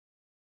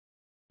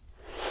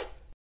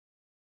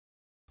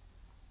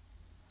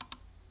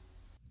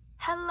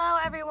Hello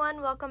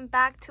everyone, welcome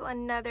back to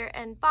another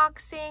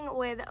unboxing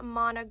with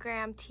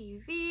Monogram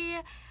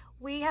TV.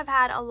 We have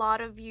had a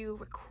lot of you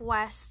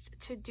request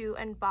to do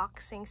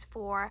unboxings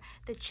for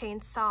the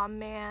Chainsaw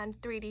Man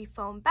 3D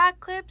foam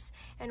back clips,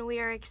 and we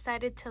are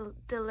excited to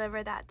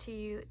deliver that to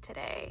you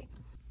today.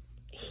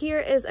 Here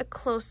is a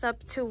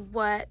close-up to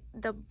what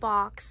the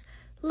box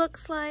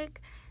looks like.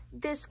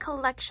 This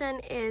collection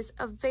is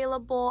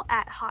available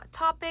at Hot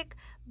Topic,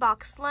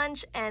 Box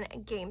Lunch, and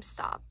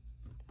GameStop.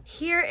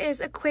 Here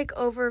is a quick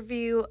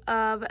overview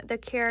of the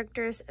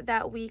characters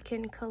that we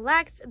can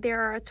collect.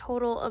 There are a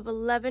total of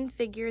 11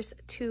 figures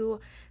to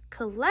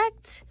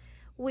collect.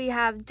 We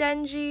have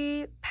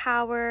Denji,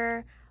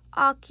 Power,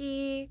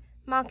 Aki,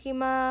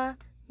 Makima,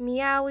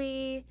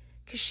 Miawi,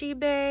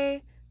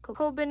 Kishibe,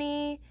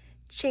 Kokobani,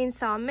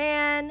 Chainsaw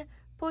Man,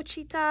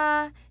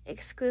 Pochita,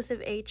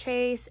 exclusive A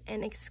Chase,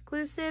 and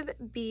exclusive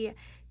B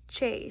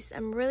Chase.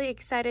 I'm really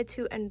excited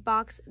to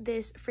unbox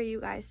this for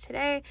you guys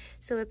today,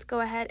 so let's go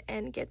ahead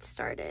and get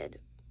started.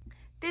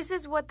 This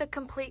is what the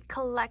complete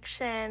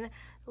collection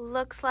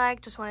looks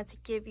like. Just wanted to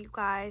give you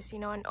guys,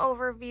 an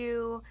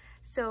overview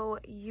so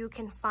you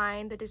can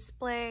find the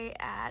display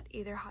at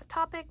either Hot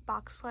Topic,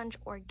 Box Lunch,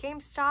 or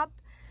GameStop.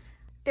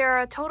 There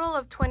are a total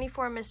of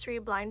 24 mystery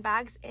blind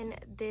bags in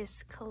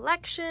this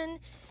collection.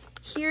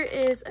 Here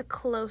is a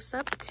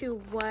close-up to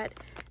what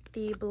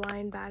the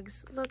blind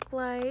bags look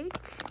like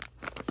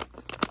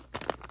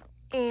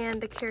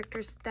and the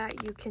characters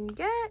that you can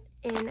get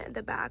in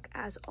the back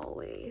as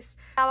always.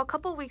 Now, a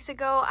couple weeks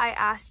ago, I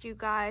asked you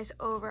guys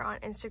over on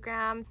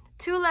Instagram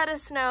to let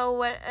us know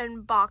what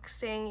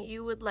unboxing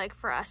you would like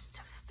for us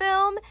to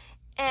film,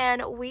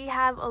 and we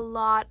have a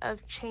lot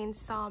of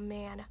Chainsaw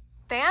Man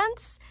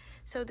fans,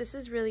 so this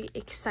is really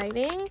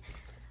exciting.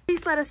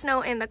 Please let us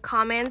know in the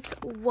comments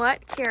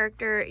what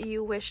character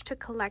you wish to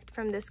collect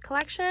from this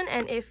collection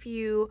and if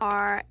you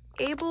are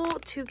able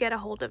to get a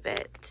hold of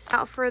it.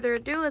 Without further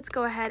ado, let's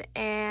go ahead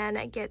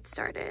and get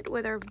started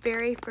with our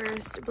very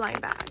first blind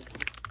bag.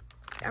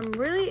 I'm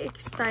really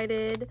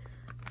excited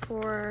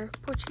for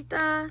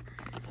Pochita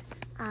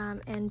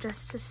and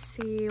just to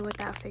see what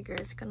that figure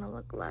is gonna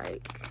look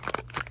like.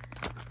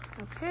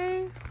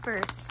 Okay,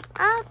 first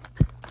up,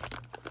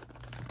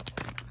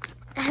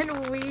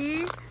 and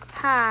we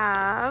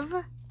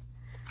have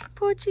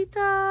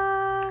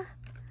Pochita.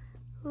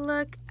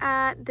 Look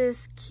at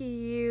this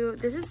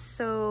cute. This is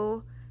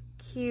so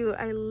cute.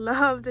 I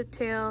love the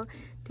tail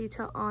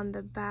detail on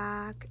the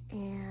back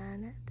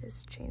and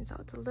this chainsaw.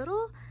 It's a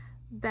little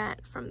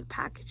bent from the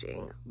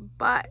packaging,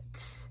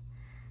 but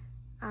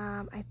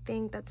I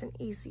think that's an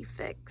easy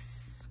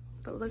fix.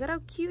 But look at how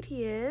cute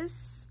he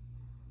is.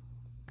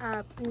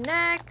 Up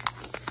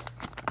next,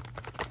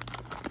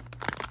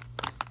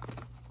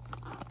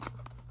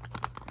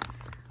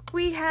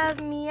 we have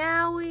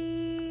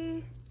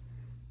Miawi.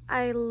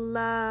 I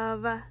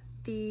love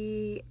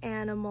the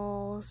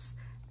animals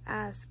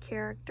as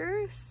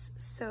characters,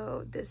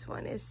 so this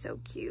one is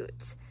so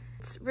cute.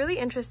 It's really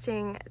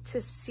interesting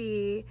to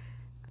see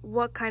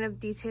what kind of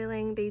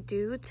detailing they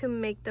do to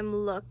make them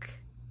look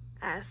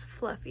as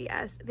fluffy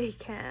as they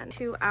can.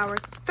 To our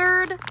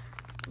third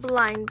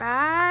blind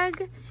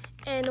bag,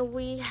 and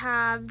we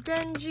have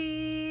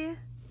Denji.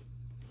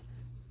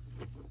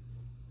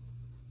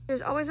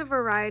 There's always a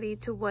variety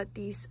to what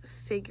these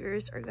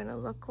figures are gonna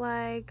look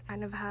like.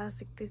 Kind of has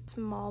like the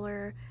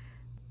smaller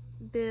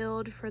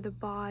build for the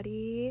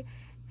body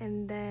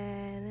and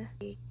then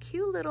a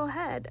cute little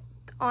head.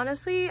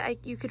 Honestly,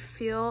 you could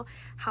feel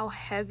how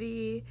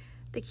heavy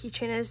the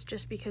keychain is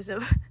just because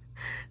of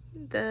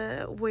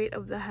the weight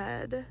of the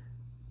head.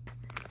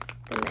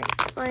 The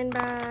next blind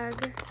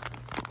bag.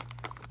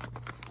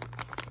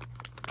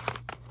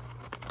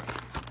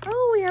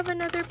 Oh, we have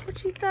another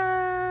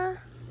Pochita.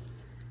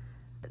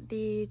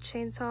 The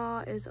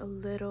chainsaw is a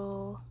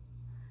little,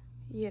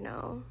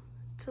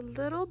 it's a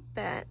little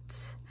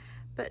bent,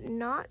 but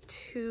not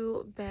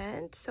too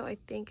bent. So I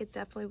think it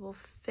definitely will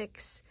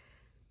fix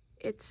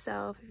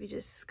itself if you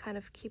just kind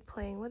of keep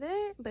playing with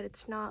it. But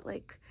it's not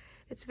like,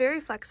 it's very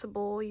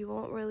flexible. You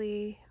won't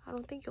really, I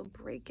don't think you'll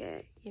break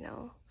it,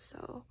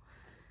 So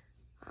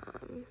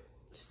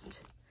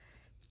just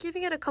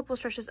giving it a couple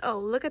stretches. Oh,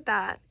 look at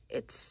that.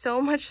 It's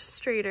so much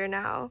straighter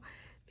now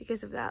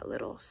because of that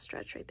little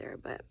stretch right there.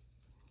 But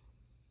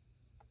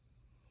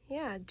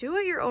yeah, do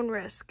at your own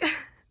risk.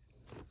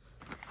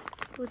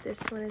 Who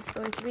this one is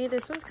going to be.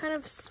 This one's kind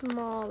of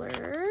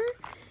smaller.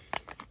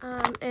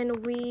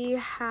 And we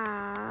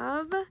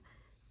have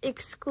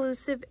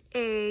exclusive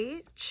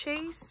A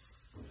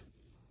Chase.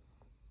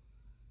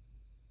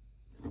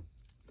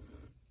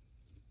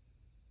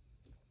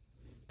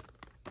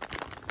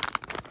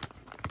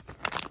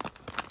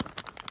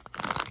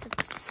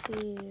 Let's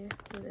see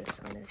who this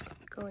one is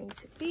going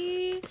to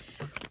be.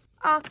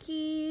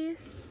 Aki.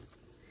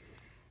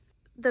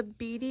 The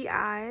beady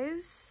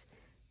eyes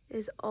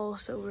is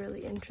also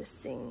really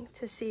interesting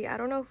to see. I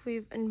don't know if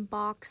we've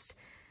unboxed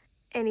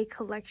any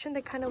collection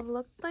that kind of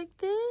looked like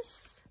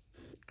this.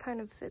 It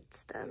kind of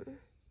fits them.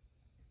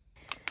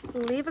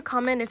 Leave a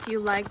comment if you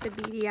like the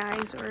beady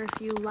eyes or if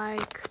you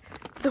like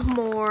the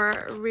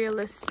more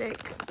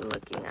realistic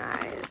looking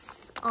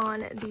eyes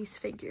on these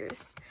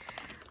figures.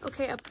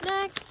 Okay, up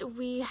next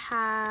we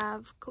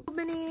have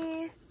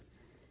Kobani.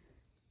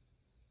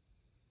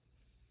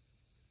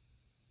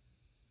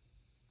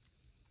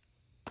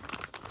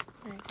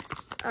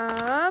 Next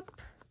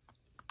up,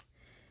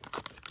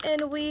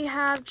 and we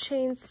have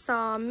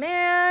Chainsaw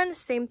Man.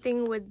 Same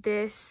thing with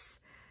this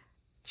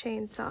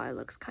chainsaw. It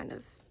looks kind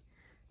of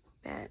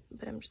bent,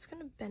 but I'm just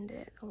gonna bend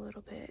it a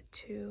little bit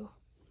to,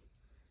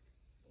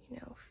 you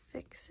know,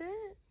 fix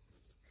it.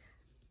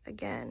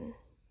 Again,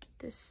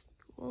 this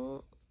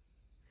won't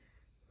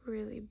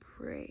really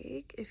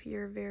break if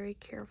you're very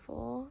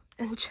careful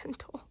and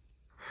gentle.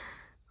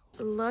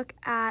 Look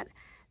at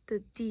the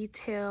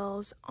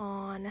details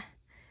on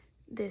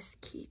this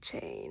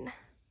keychain.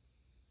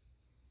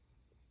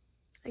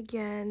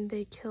 Again,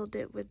 they killed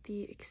it with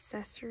the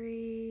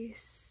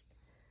accessories.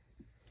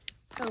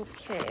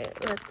 Okay,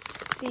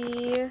 let's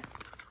see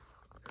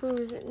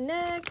who's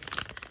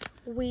next.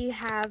 We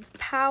have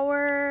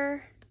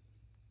Power.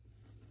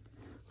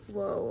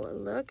 Whoa,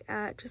 look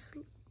at just a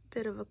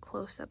bit of a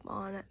close-up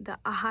on the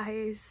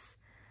eyes.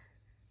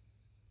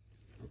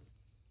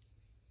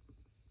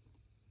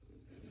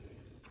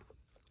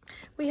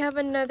 We have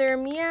another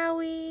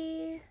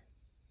Meowie.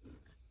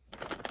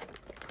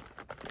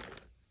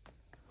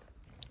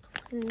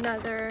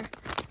 Another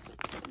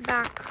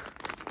back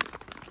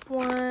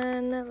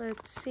one.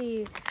 Let's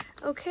see.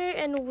 Okay,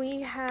 and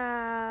we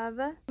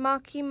have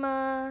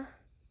Makima.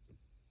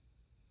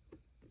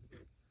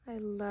 I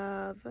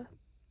love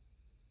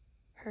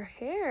her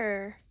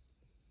hair.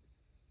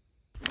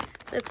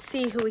 Let's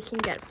see who we can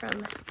get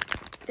from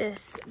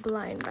this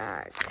blind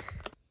bag.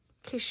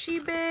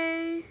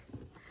 Kishibe.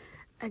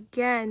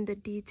 Again, the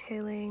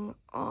detailing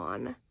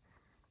on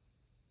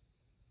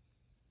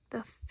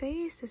the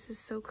face. This is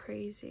so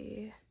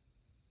crazy.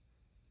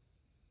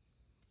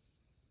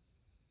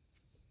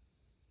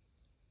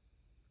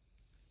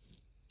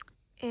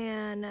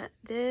 And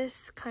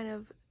this kind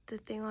of, the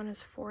thing on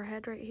his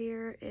forehead right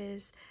here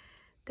is,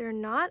 they're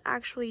not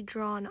actually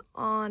drawn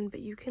on, but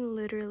you can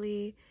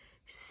literally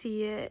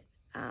see it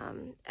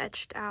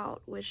etched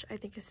out, which I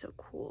think is so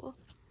cool.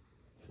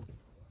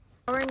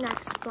 Our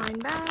next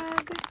blind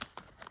bag,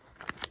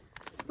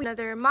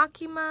 another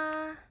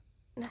Makima.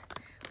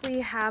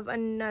 We have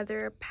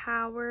another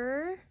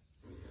Power.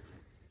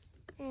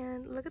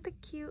 And look at the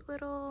cute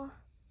little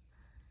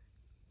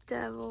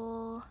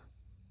devil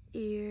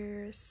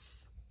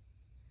ears.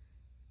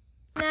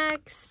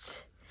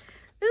 Next,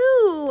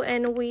 ooh,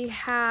 and we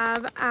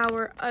have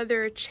our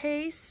other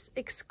Chase,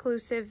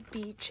 exclusive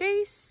B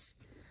Chase.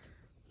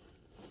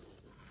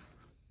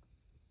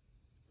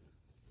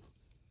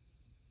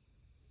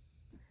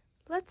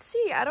 Let's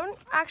see, I don't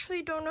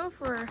know if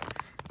we're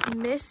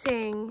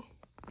missing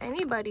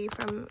anybody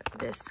from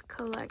this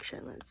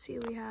collection. Let's see,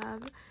 we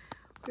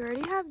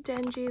already have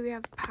Denji, we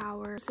have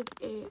Power, exclusive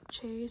A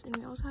Chase, and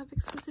we also have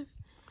exclusive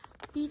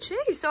B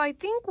Chase. So I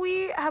think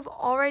we have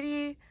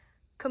already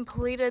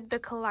completed the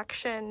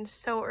collection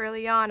so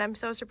early on. I'm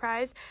so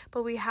surprised,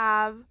 but we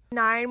have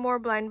 9 more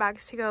blind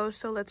bags to go,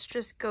 so let's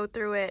just go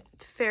through it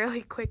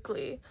fairly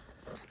quickly.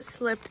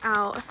 Slipped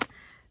out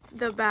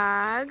the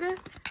bag,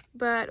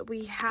 but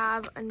we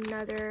have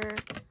another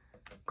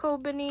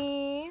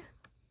Kobani.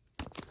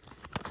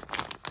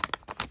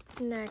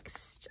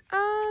 Next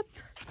up,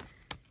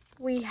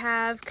 we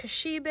have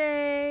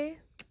Kishibe.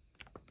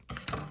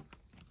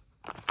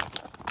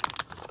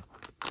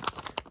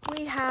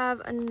 We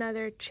have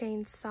another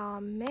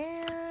Chainsaw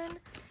Man.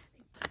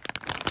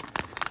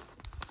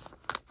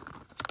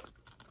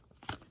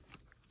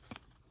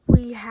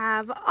 We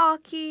have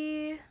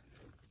Aki.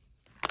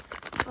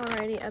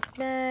 Alrighty, up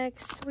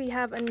next, we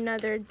have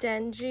another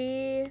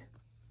Denji.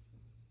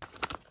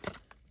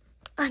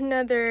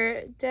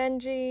 Another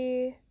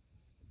Denji.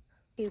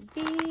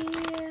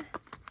 UB.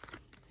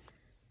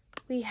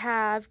 We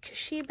have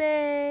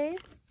Kishibe.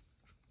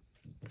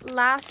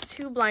 Last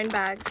 2 blind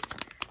bags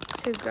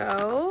to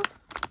go.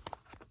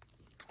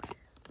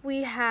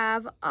 We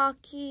have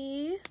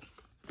Aki.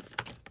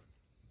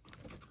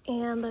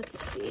 And let's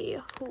see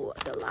who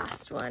the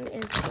last one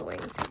is going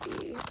to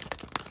be.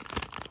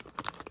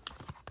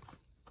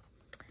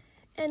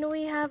 And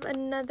we have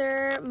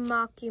another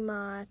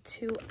Makima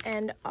to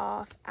end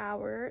off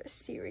our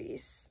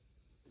series.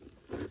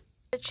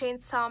 The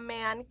Chainsaw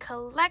Man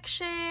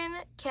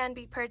collection can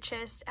be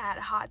purchased at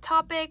Hot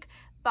Topic,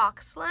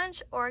 Box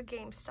Lunch, or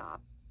GameStop.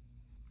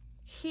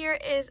 Here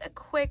is a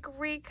quick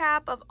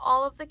recap of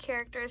all of the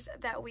characters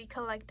that we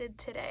collected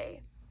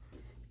today.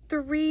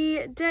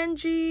 3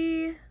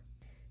 Denji,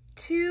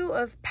 2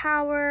 of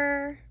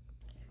Power,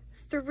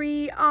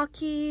 3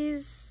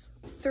 Akis,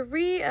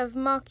 3 of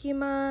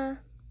Makima,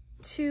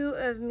 2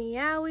 of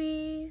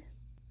Meowie,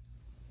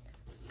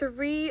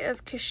 3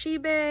 of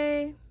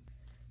Kishibe,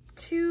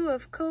 2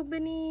 of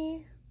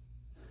Kobani,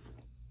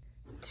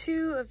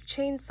 2 of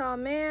Chainsaw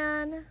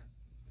Man,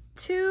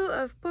 2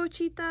 of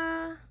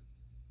Pochita,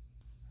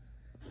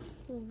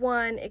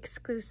 1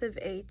 exclusive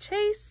A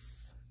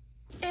Chase,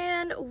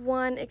 and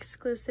one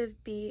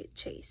exclusive bee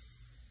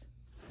chase.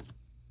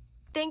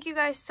 Thank you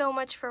guys so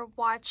much for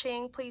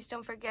watching. Please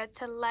don't forget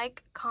to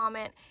like,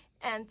 comment,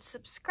 and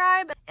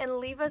subscribe, and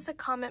leave us a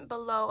comment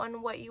below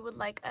on what you would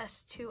like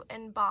us to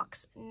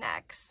unbox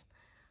next.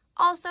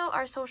 Also,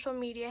 our social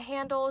media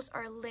handles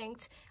are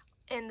linked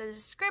in the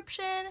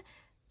description.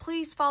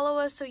 Please follow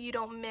us so you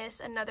don't miss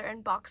another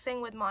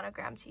unboxing with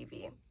Monogram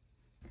TV.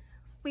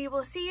 We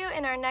will see you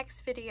in our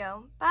next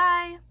video.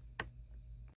 Bye!